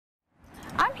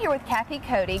here with Kathy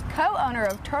Cody, co-owner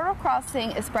of Turtle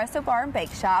Crossing Espresso Bar and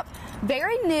Bake Shop.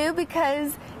 Very new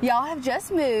because y'all have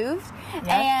just moved,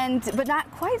 Yes. but not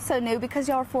quite so new because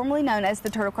y'all are formerly known as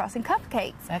the Turtle Crossing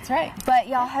Cupcakes. That's right. But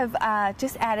y'all have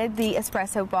just added the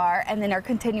Espresso Bar and then are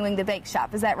continuing the Bake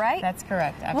Shop. Is that right? That's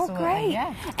correct. Absolutely. Well, great.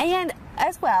 Yeah. And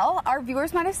as well, our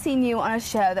viewers might have seen you on a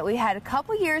show that we had a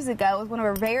couple years ago. It was one of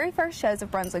our very first shows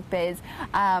of Brunswick Biz,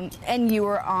 and you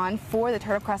were on for the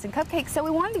Turtle Crossing Cupcakes. So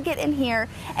we wanted to get in here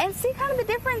and see kind of the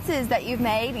differences that you've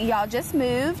made. Y'all just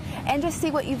moved, and just see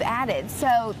what you've added.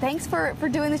 So thanks for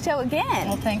doing the show again.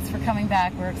 Well, thanks for coming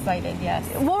back. We're excited, yes.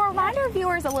 We'll remind our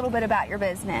viewers a little bit about your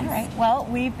business. All right. Well,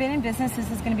 we've been in business.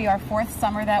 This is going to be our fourth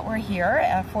summer that we're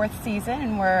here, fourth season,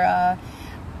 and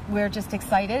we're just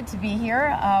excited to be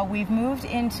here. We've moved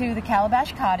into the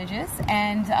Calabash Cottages,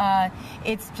 and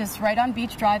it's just right on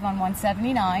Beach Drive on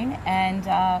 179.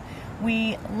 And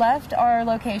we left our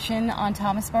location on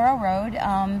Thomasboro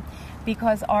Road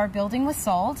because our building was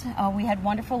sold. We had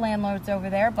wonderful landlords over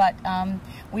there, but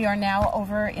we are now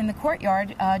over in the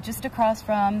courtyard just across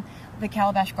from the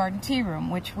Calabash Garden Tea Room,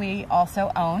 which we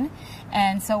also own.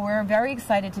 And so we're very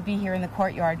excited to be here in the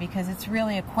courtyard because it's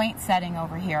really a quaint setting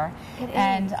over here. It is.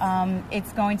 And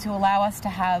it's going to allow us to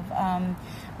have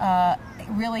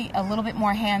really a little bit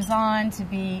more hands-on, to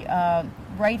be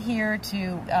right here,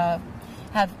 to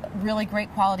have really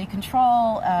great quality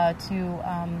control,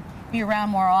 to be around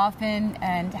more often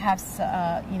and have,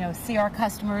 see our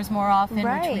customers more often,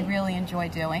 Right. which we really enjoy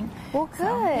doing. Well, good.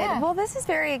 So, yeah. Well, this is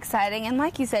very exciting, and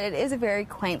like you said, it is a very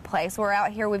quaint place. We're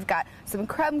out here, we've got some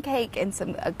crumb cake and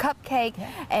some cupcake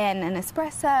and an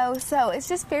espresso, so it's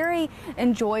just very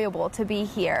enjoyable to be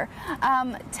here.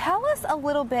 Tell us a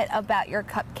little bit about your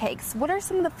cupcakes. What are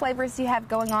some of the flavors you have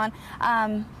going on?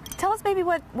 Tell us maybe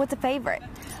what's a favorite.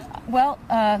 Well,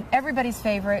 everybody's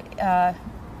favorite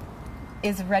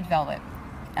is red velvet.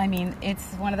 I mean, it's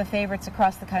one of the favorites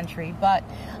across the country, but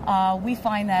we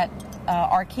find that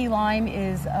our key lime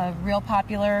is a real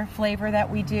popular flavor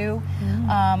that we do.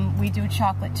 We do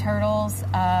chocolate turtles,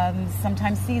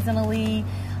 sometimes seasonally.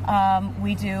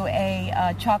 We do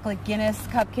a chocolate Guinness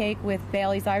cupcake with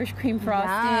Bailey's Irish cream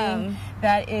frosting. Yum.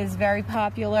 That is very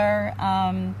popular.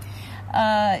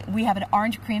 We have an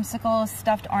orange creamsicle,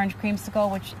 stuffed orange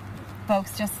creamsicle, which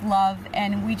folks just love,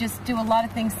 and we just do a lot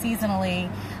of things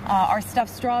seasonally. Our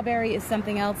stuffed strawberry is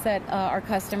something else that our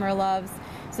customer loves.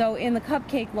 So in the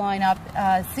cupcake lineup,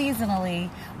 seasonally,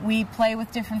 we play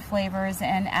with different flavors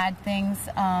and add things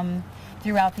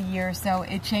throughout the year, so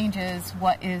it changes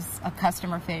what is a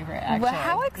customer favorite, actually. Well,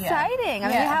 how exciting.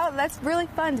 Yeah. I mean, that's really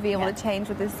fun to be able to change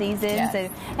with the seasons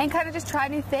and kind of just try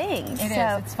new things. It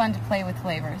is. It's fun to play with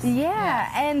flavors. Yeah,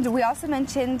 and we also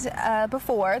mentioned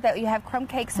before that you have crumb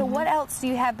cakes. So what else do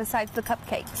you have besides the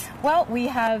cupcakes? Well, we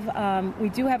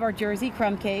do have our Jersey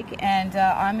crumb cake, and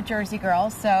I'm a Jersey girl,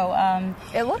 so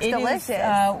it looks delicious.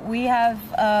 We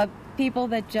have people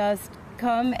that just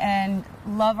come and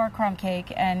love our crumb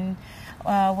cake, and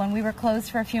when we were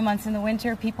closed for a few months in the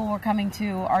winter, people were coming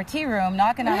to our tea room,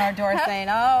 knocking on our door saying,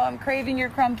 "Oh, I'm craving your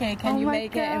crumb cake. Can you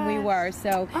make it?" And we were.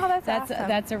 So that's awesome.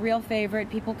 That's a real favorite.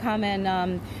 People come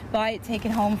and buy it, take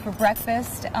it home for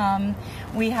breakfast.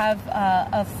 We have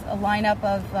a lineup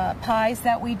of pies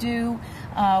that we do.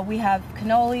 We have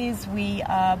cannolis.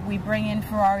 We bring in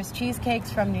Ferrara's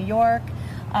cheesecakes from New York.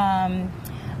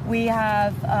 We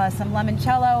have some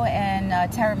limoncello and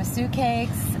tiramisu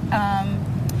cakes.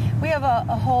 We have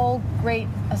a whole great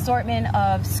assortment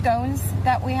of scones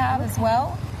that we have as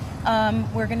well.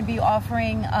 We're going to be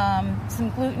offering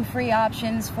some gluten-free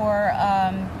options for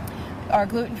our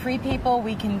gluten-free people.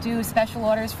 We can do special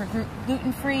orders for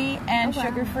gluten-free and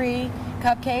sugar-free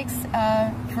cupcakes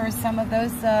for some of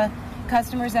those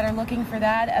customers that are looking for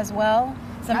that as well.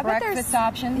 Some breakfast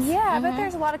options. Yeah, I bet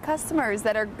there's a lot of customers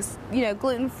that are,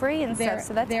 gluten-free and stuff,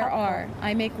 so that's There helpful. are.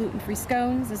 I make gluten-free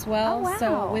scones as well. Oh, wow.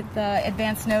 So with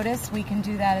advance notice, we can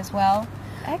do that as well.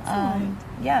 Excellent.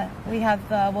 Yeah, we'll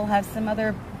have some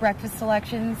other breakfast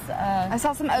selections. I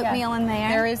saw some oatmeal in there.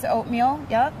 There is oatmeal,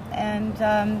 yep.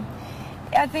 And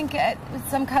I think with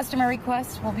some customer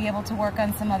requests, we'll be able to work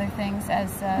on some other things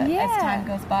as time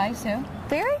goes by, too.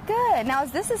 Very good. Now,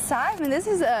 is this a size? I mean, this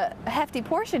is a hefty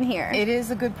portion here. It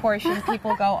is a good portion.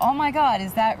 People go, "Oh my God,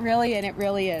 is that really?" And it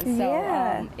really is.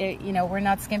 So, we're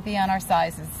not skimpy on our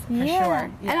sizes for sure.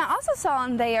 Yes. And I also saw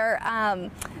on there,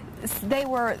 they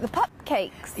were the pup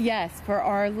cakes. Yes, for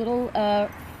our little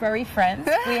furry friends.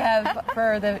 We have,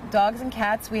 for the dogs and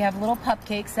cats, we have little pup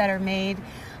cakes that are made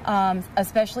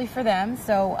especially for them.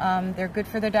 So they're good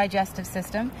for their digestive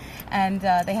system, and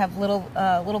they have little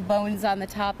bones on the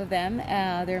top of them.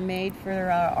 They're made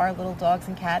for our little dogs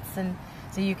and cats, and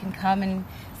So you can come and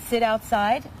sit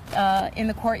outside in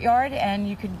the courtyard,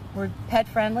 and we're pet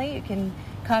friendly. You can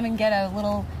come and get a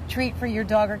little treat for your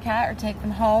dog or cat, or take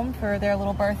them home for their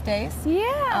little birthdays.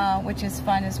 Yeah. Which is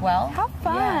fun as well. How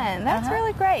fun. Yeah. That's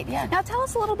really great. Yeah. Now tell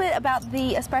us a little bit about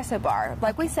the espresso bar.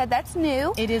 Like we said, that's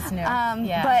new. It is new.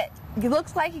 But it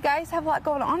looks like you guys have a lot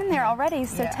going on in there already,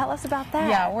 so tell us about that.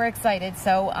 Yeah, we're excited.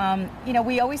 So, you know,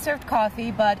 we always served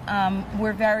coffee, but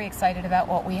we're very excited about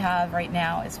what we have right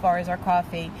now as far as our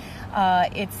coffee.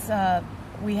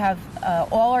 We have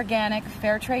all organic,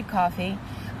 fair trade coffee.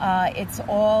 It's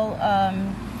all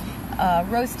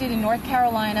roasted in North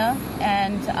Carolina,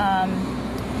 and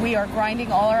we are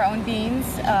grinding all our own beans,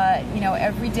 you know,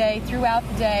 every day, throughout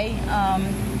the day.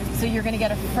 So you're going to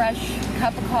get a fresh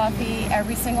cup of coffee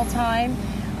every single time.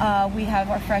 We have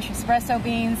our fresh espresso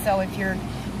beans, so if you're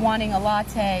wanting a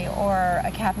latte or a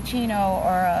cappuccino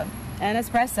or an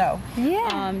espresso,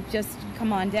 just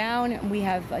come on down. We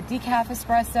have a decaf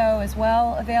espresso as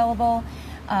well available.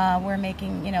 We're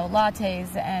making, you know,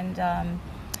 lattes, and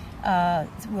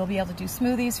we'll be able to do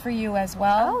smoothies for you as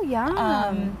well. Oh,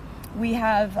 yum. We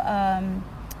have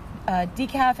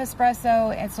decaf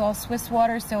espresso. It's all Swiss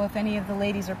water, so if any of the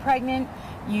ladies are pregnant,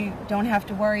 you don't have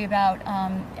to worry about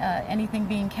anything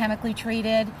being chemically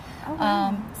treated. Oh,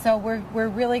 wow. So we're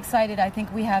really excited. I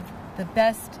think we have the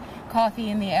best coffee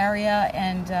in the area,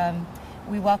 and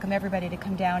we welcome everybody to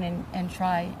come down and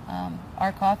try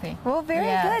our coffee. Well,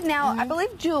 very good. Now, I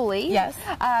believe Julie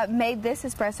made this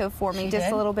espresso for me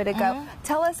a little bit ago.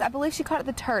 Tell us, I believe she called it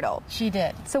the turtle. She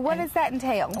did. So what does that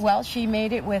entail? Well, she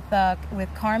made it with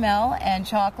caramel and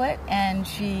chocolate, and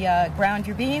she ground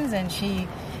your beans, and she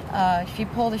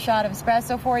pulled a shot of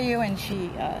espresso for you, and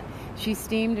she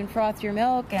steamed and frothed your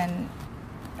milk, and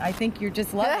I think you're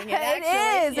just loving it. Actually.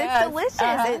 It is. Yes. It's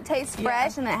delicious. It tastes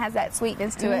fresh, and it has that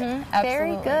sweetness to it. Absolutely.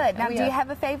 Very good. Now, do you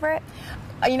have a favorite?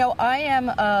 You know,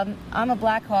 I'm a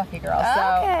black coffee girl, so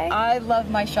I love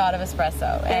my shot of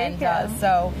espresso.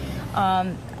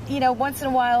 You know, once in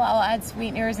a while I'll add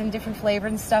sweeteners and different flavors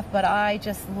and stuff, but I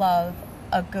just love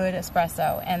a good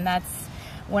espresso, and that's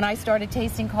when I started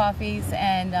tasting coffees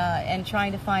and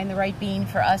trying to find the right bean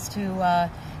for us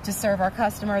to serve our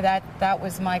customer. That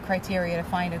was my criteria, to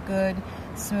find a good,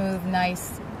 smooth,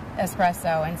 nice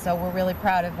espresso, and so we're really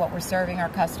proud of what we're serving our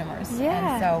customers.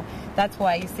 And so that's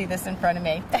why you see this in front of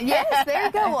me. Yes, there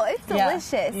you go. Well, it's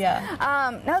delicious. Yeah.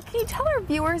 Now, can you tell our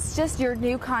viewers just your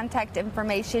new contact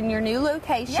information, your new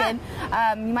location?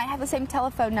 You might have the same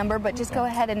telephone number, but just go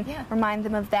ahead and remind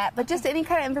them of that. But just any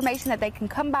kind of information that they can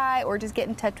come by or just get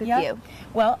in touch with you.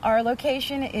 Well, our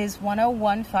location is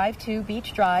 10152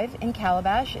 Beach Drive in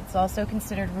Calabash. It's also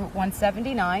considered Route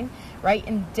 179, right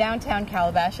in downtown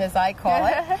Calabash, as I call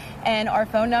it. And our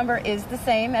phone number is the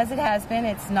same as it has been.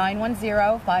 It's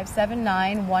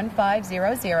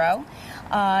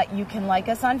 910-579-1500. You can like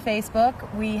us on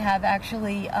Facebook. We have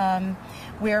actually,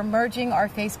 we're merging our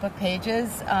Facebook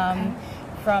pages.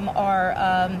 From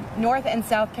our North and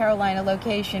South Carolina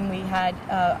location, we had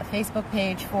a Facebook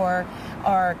page for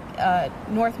our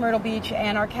North Myrtle Beach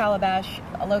and our Calabash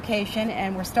location,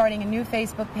 and we're starting a new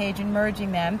Facebook page and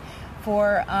merging them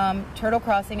for Turtle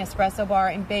Crossing Espresso Bar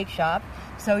and Bake Shop,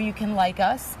 so you can like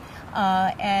us.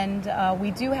 And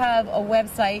we do have a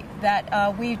website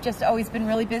that we've just always been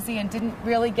really busy and didn't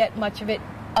really get much of it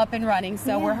up and running,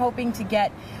 so we're hoping to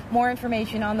get more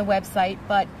information on the website.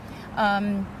 But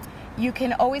you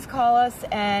can always call us,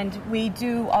 and we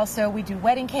do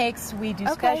wedding cakes, we do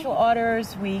special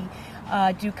orders, we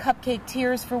do cupcake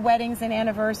tiers for weddings and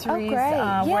anniversaries. Oh,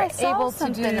 great. We're able to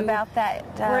do about that.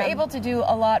 We're able to do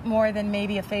a lot more than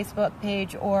maybe a Facebook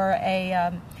page or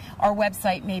our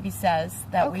website maybe says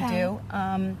that we do.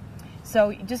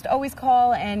 So just always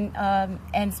call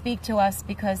and speak to us,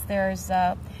 because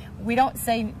we don't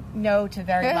say no to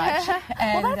very much.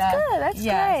 And, well, that's good. That's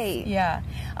great. Yeah.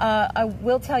 I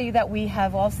will tell you that we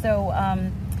have also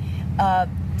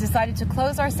decided to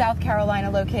close our South Carolina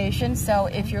location. So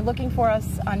if you're looking for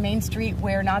us on Main Street,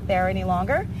 we're not there any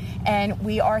longer. And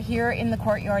we are here in the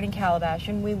courtyard in Calabash.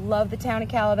 And we love the town of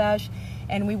Calabash.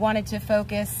 And we wanted to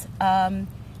focus on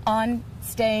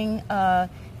staying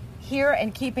here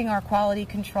and keeping our quality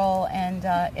control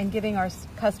and giving our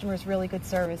customers really good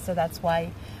service. So that's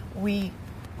why we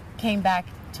came back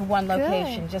to one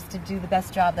location, just to do the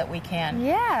best job that we can.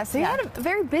 Yeah, so you had a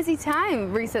very busy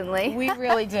time recently. We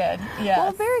really did, yes.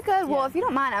 Well, very good. Well, if you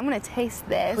don't mind, I'm going to taste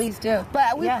this. Please do.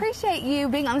 But we appreciate you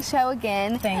being on the show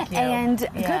again. Thank you. And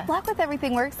good luck with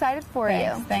everything. We're excited for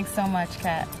you. Thanks so much,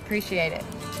 Kat. Appreciate it.